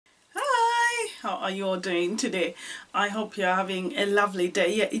how are you all doing today? I hope you're having a lovely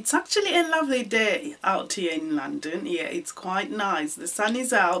day. Yeah, it's actually a lovely day out here in London. Yeah, it's quite nice. The sun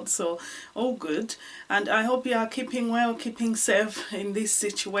is out, so all good. And I hope you are keeping well, keeping safe in this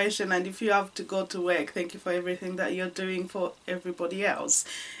situation. And if you have to go to work, thank you for everything that you're doing for everybody else.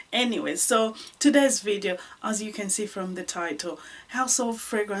 Anyway, so today's video, as you can see from the title, House of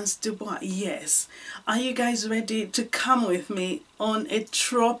Fragrance du Bois. Yes, are you guys ready to come with me on a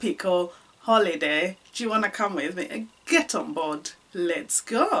tropical holiday? Do you want to come with me? Get on board. Let's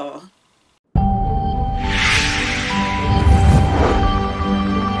go.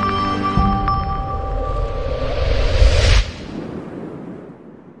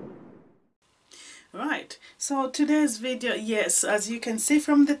 Right, so today's video, yes, as you can see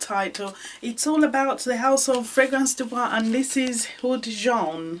from the title, it's all about the House of Fragrance du Bois, and this is OUD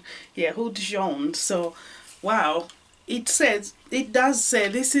JAUNE. Yeah, OUD JAUNE. So wow, it does say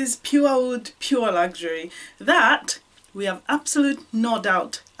this is pure oud, pure luxury. That we have absolute no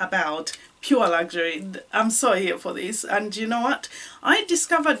doubt about. Pure luxury. I'm so here for this. And you know what, I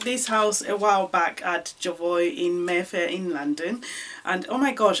discovered this house a while back at JOVOY in Mayfair in London, and oh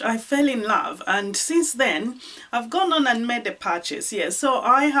my gosh, I fell in love. And since then I've gone on and made a purchase. Yeah, so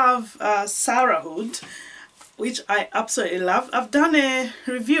I have SAHRAA oud, which I absolutely love. I've done a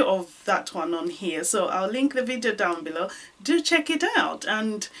review of that one on here, so I'll link the video down below. Do check it out.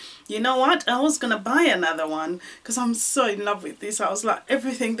 And you know what, I was gonna buy another one because I'm so in love with this house. Like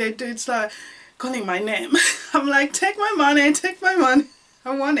everything they do, it's like calling my name. I'm like, take my money, take my money.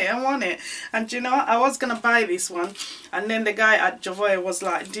 I want it, I want it. And you know what, I was gonna buy this one, and then the guy at JOVOY was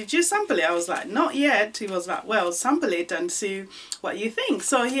like, did you sample it? I was like, not yet. He was like, well, sample it and see what you think.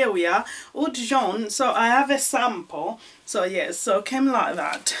 So here we are, OUD JAUNE. So I have a sample. So yes, so it came like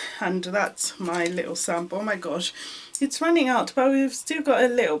that, and that's my little sample. Oh my gosh, it's running out, but we've still got a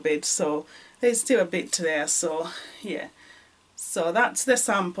little bit, so there's still a bit there. So yeah, so that's the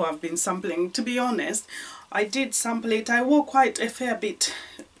sample I've been sampling. To be honest, I did sample it. I wore quite a fair bit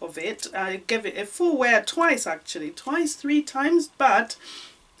of it. I gave it a full wear twice, actually, three times, but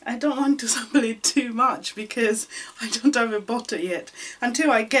I don't want to sample it too much because I don't have a bottle yet.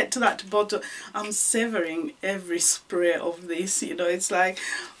 Until I get to that bottle, I'm savoring every spray of this. You know, it's like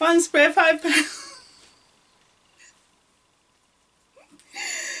one spray, £5.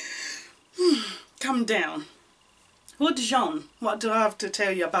 Come down. OUD JAUNE, what do I have to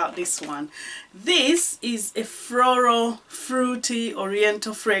tell you about this one? This is a floral, fruity,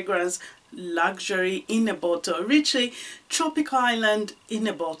 oriental fragrance, luxury in a bottle, richly tropical island in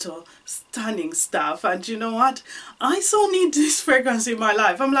a bottle. Stunning stuff. And you know what, I so need this fragrance in my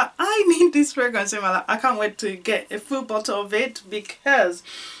life. I'm like, I need this fragrance in my life. I can't wait to get a full bottle of it, because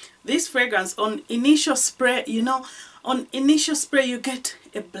this fragrance on initial spray, you know, on initial spray you get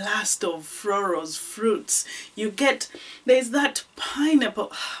a blast of florals, fruits. You get, there's that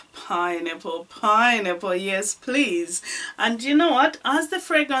pineapple, yes please. And you know what, as the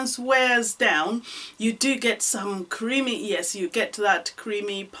fragrance wears down, you do get some creamy, yes, you get that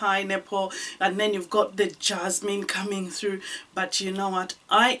creamy pineapple, and then you've got the jasmine coming through. But you know what,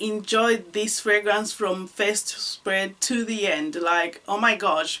 I enjoyed this fragrance from first spray to the end. Like, oh my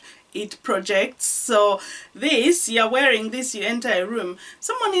gosh, it projects. So this, you're wearing this, you enter a room,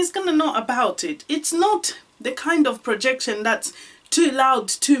 someone is gonna know about it. It's not the kind of projection that's too loud,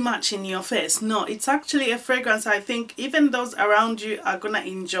 too much in your face. No, it's actually a fragrance I think even those around you are gonna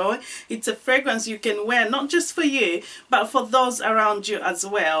enjoy. It's a fragrance you can wear not just for you, but for those around you as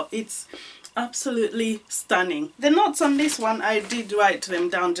well. It's absolutely stunning. The notes on this one, I did write them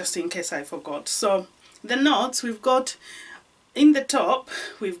down just in case I forgot. So the notes, we've got in the top,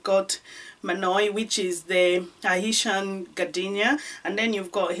 we've got Manoi, which is the Haitian gardenia, and then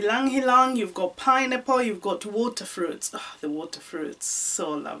you've got Hilang Hilang, you've got pineapple, you've got water fruits. Oh, the water fruits,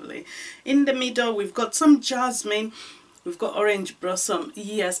 so lovely. In the middle, we've got some jasmine, we've got orange blossom.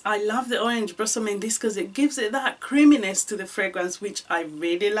 Yes, I love the orange blossom in this because it gives it that creaminess to the fragrance, which I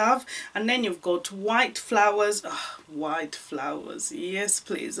really love. And then you've got white flowers. Oh, white flowers, yes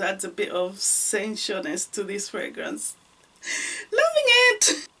please, adds a bit of sensualness to this fragrance. Loving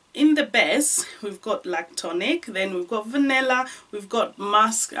it. In the base, we've got lactonic, then we've got vanilla, we've got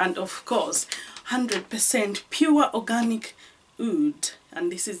musk, and of course 100% pure organic oud.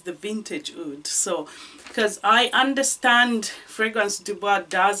 And this is the vintage oud. So because I understand Fragrance du Bois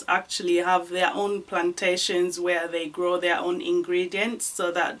does actually have their own plantations where they grow their own ingredients,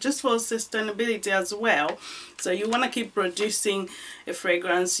 so that just for sustainability as well. So you want to keep producing a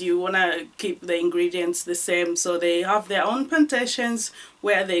fragrance, you want to keep the ingredients the same, so they have their own plantations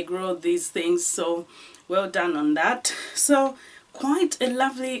where they grow these things. So well done on that. So quite a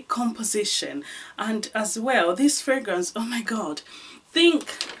lovely composition. And as well, this fragrance, oh my god, think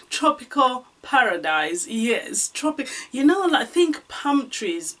tropical paradise. Yes, tropic, you know, like think palm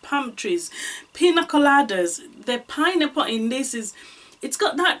trees, pina coladas. The pineapple in this is, it's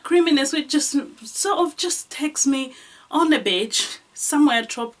got that creaminess which just sort of just takes me on a beach somewhere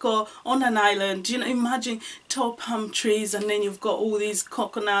tropical, on an island. You know, imagine tall palm trees, and then you've got all these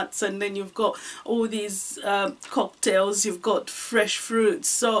coconuts, and then you've got all these cocktails, you've got fresh fruits.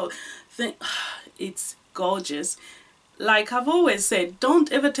 So it's gorgeous. Like I've always said,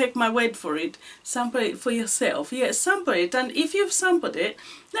 don't ever take my word for it. Sample it for yourself. Yes, sample it. And if you've sampled it,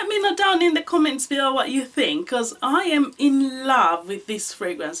 let me know down in the comments below what you think, because I am in love with this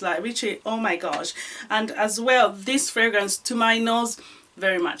fragrance. Like, Richie, oh my gosh. And as well, this fragrance to my nose,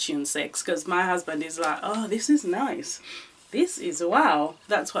 very much unisex, because my husband is like, oh, this is nice. This is wow.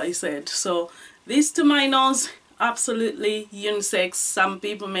 That's what he said. So this to my nose, absolutely unisex. Some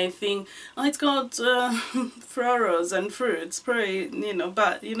people may think, oh, it's got florals and fruits, probably, you know,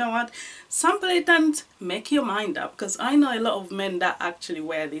 but you know what, sample it and make your mind up, because I know a lot of men that actually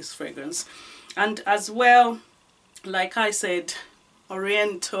wear this fragrance. And as well, like I said,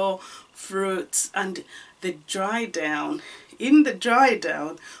 oriental fruits and the dry down. In the dry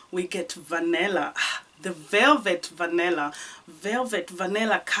down we get vanilla, the velvet vanilla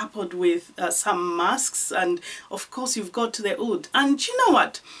coupled with some musks, and of course you've got the oud. And you know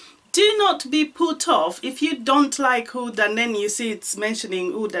what, do not be put off if you don't like oud and then you see it's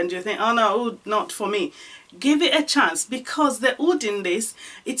mentioning oud and you think, oh no, oud not for me. Give it a chance, because the oud in this,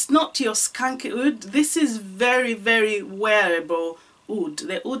 it's not your skunky oud. This is very, very wearable oud.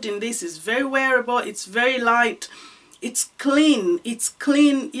 The oud in this is very wearable, it's very light, it's clean,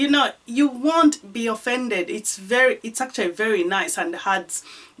 you know, you won't be offended. It's actually very nice and adds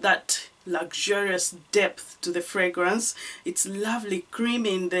that luxurious depth to the fragrance. It's lovely,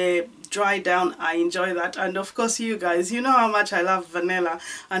 creamy in the dry down. I enjoy that. And of course, you guys, you know how much I love vanilla,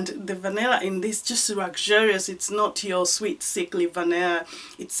 and the vanilla in this just luxurious. It's not your sweet sickly vanilla,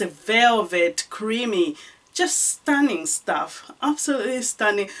 it's a velvet, creamy, just stunning stuff. Absolutely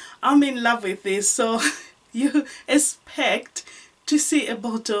stunning. I'm in love with this. So you expect to see a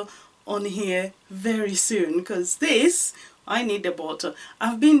bottle on here very soon, because this, I need a bottle.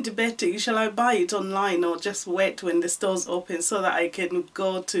 I've been debating, shall I buy it online or just wait when the stores open so that I can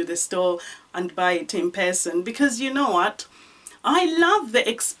go to the store and buy it in person? Because you know what, I love the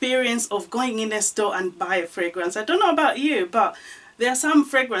experience of going in a store and buy a fragrance. I don't know about you, but there are some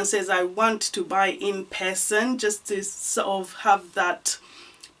fragrances I want to buy in person, just to sort of have that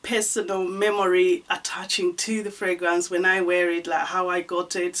personal memory attaching to the fragrance when I wear it, like how I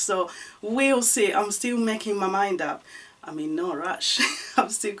got it. So we'll see. I'm still making my mind up. I'm in no rush.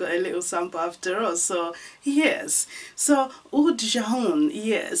 I've still got a little sample after all. So yes, so OUD JAUNE,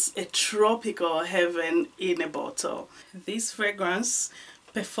 yes, a tropical heaven in a bottle. This fragrance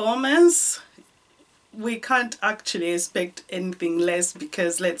performance, we can't actually expect anything less,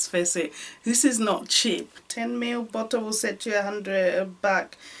 because let's face it, this is not cheap. 10ml bottle will set you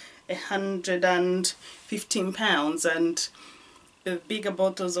back £115, and the bigger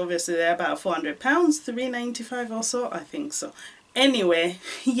bottles obviously they're about £400, £395 or so, I think so. Anyway,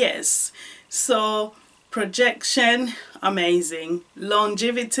 yes, so projection, amazing.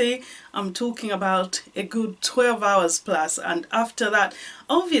 Longevity, I'm talking about a good 12 hours plus. And after that,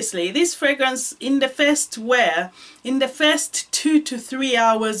 obviously this fragrance, in the first wear, in the first 2 to 3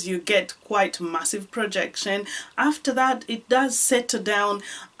 hours you get quite massive projection. After that it does settle down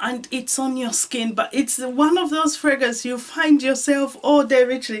and it's on your skin, but it's one of those fragrances you find yourself all day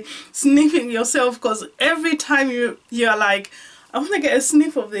literally sniffing yourself, because every time you're like, I want to get a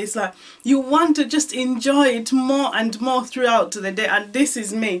sniff of this, like you want to just enjoy it more and more throughout the day. And this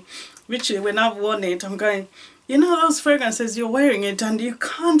is me, literally, when I've worn it, I'm going, you know those fragrances, you're wearing it and you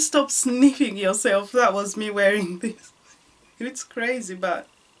can't stop sniffing yourself. That was me wearing this. It's crazy, but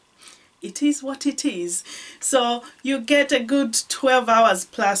it is what it is. So you get a good 12 hours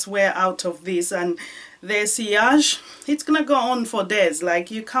plus wear out of this. And the sillage, it's gonna go on for days. Like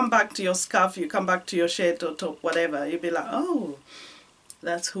you come back to your scarf, you come back to your shirt or top, whatever, you'll be like, oh,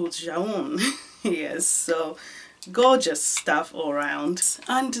 that's OUD JAUNE. Yes, so gorgeous stuff all around.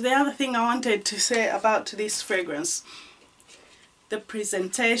 And the other thing I wanted to say about this fragrance, the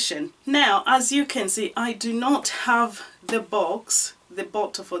presentation. Now, as you can see, I do not have the box, the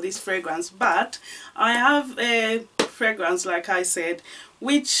bottle for this fragrance, but I have a fragrance, like I said,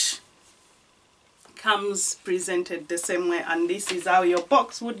 which comes presented the same way, and this is how your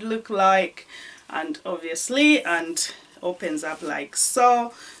box would look like. And obviously, and opens up like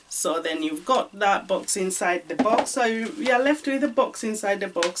so. So then you've got that box inside the box, so you're left with the box inside the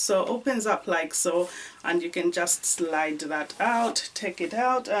box. So opens up like so, and you can just slide that out, take it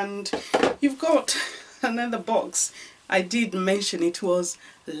out, and you've got another box. I did mention it was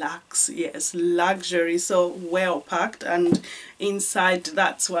luxe, yes, luxury, so well packed, and inside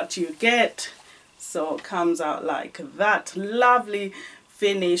that's what you get. So it comes out like that, lovely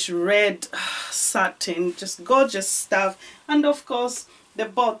finish, red satin, just gorgeous stuff. And of course the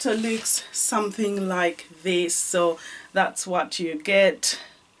bottle looks something like this, so that's what you get.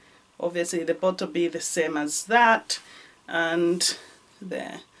 Obviously the bottle be the same as that, and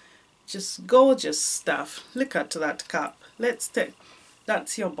there, just gorgeous stuff. Look at that cap. Let's take,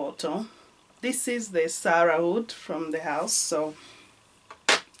 that's your bottle. This is the SAHRAA wood from the house, so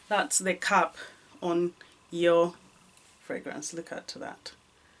that's the cap on your fragrance. Look at that.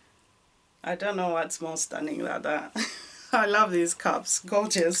 I don't know what's more stunning than that. I love these cups,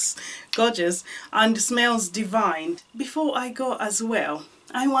 gorgeous, gorgeous, and smells divine. Before I go as well,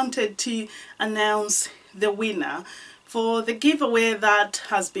 I wanted to announce the winner for the giveaway that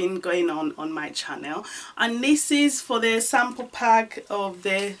has been going on my channel, and this is for the sample pack of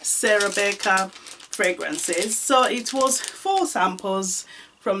the SAHRAA fragrances. So it was 4 samples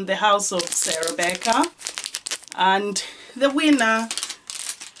from the house of SAHRAA, and the winner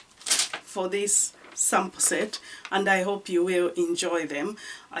for this sample set, and I hope you will enjoy them.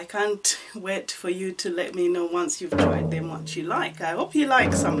 I can't wait for you to let me know once you've tried them what you like. I hope you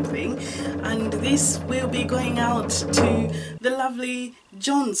like something, and this will be going out to the lovely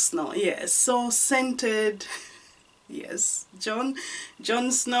Jon Snow. Yes, so scented. Yes, Jon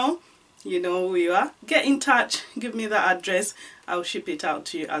Snow, you know who you are. Get in touch, give me the address, I'll ship it out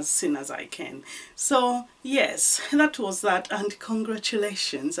to you as soon as I can. So yes, that was that, and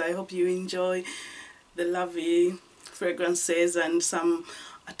congratulations. I hope you enjoy the lovely fragrances and some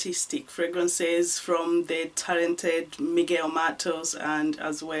artistic fragrances from the talented Miguel Matos, and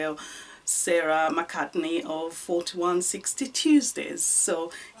as well Sarah McCartney of 4160 Tuesdays.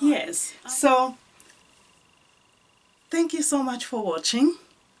 So yes, so thank you so much for watching.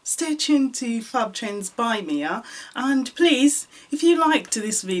 Stay tuned to Fab Trends by Mia, and please, if you liked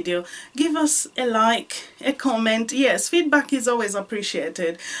this video, give us a like, a comment. Yes, feedback is always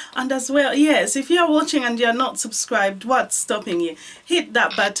appreciated. And as well, yes, if you're watching and you're not subscribed, what's stopping you? Hit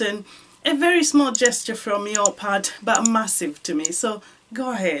that button. A very small gesture from your part, but massive to me. So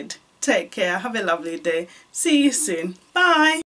go ahead, take care, have a lovely day. See you soon. Bye.